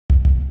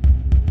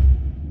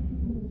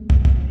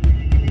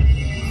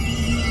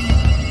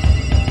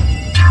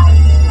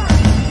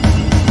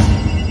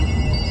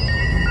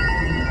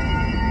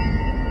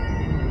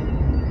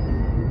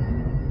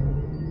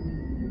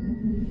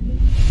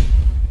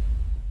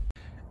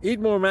Eat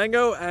more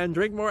mango and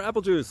drink more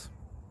apple juice.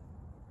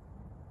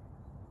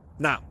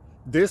 Now,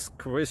 this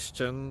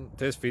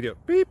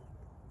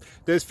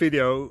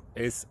video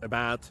is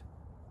about...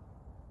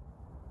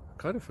 I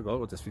kind of forgot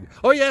what this video...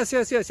 Oh, yes.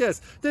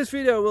 This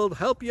video will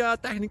help you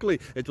out technically.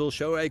 It will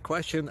show a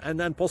question and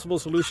then possible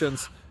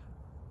solutions.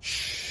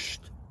 Shh.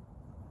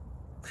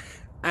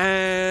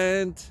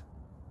 And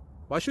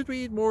why should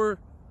we eat more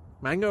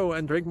mango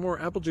and drink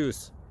more apple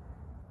juice?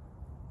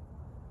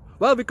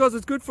 Well, because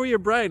it's good for your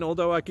brain,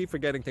 although I keep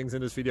forgetting things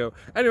in this video.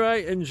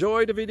 Anyway,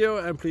 enjoy the video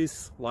and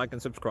please like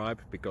and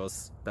subscribe,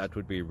 because that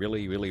would be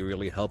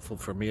really helpful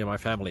for me and my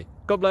family.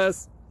 God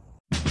bless!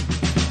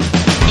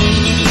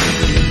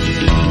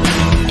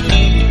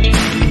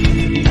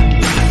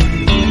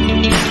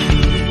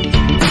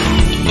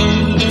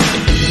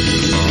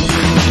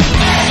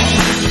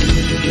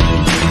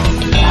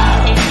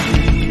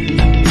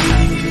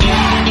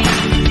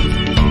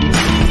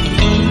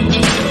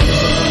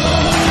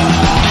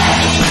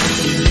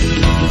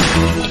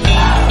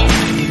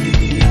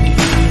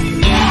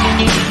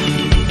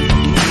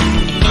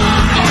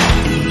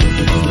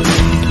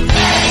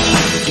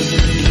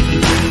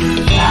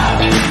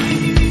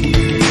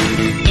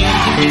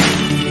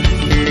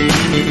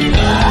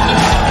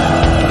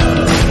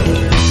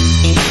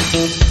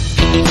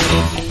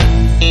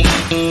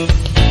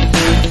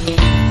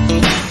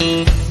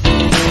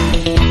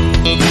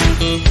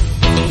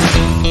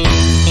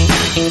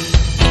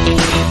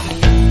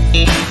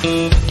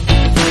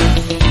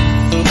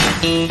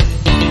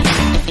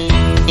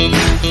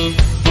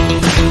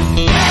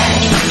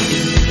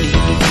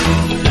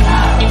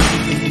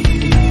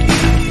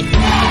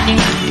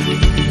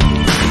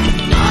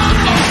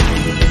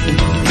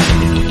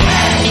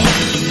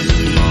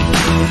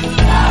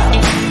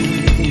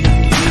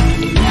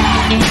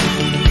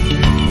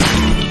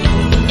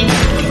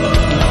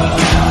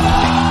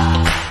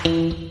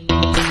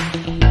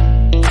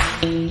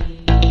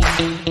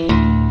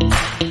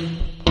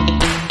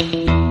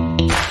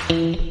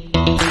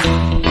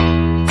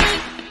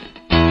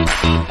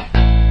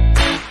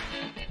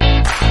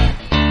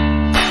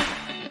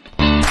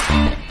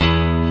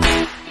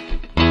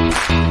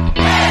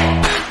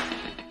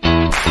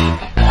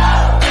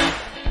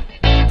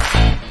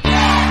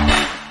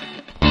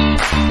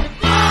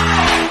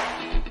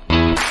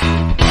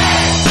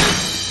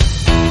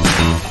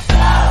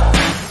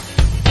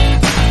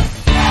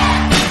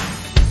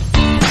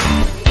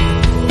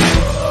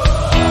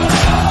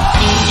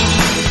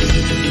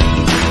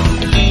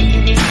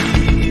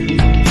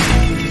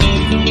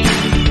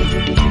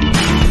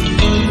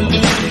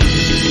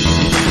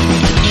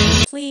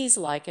 Please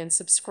like and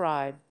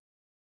subscribe.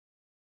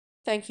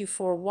 Thank you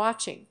for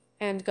watching,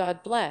 and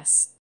God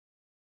bless.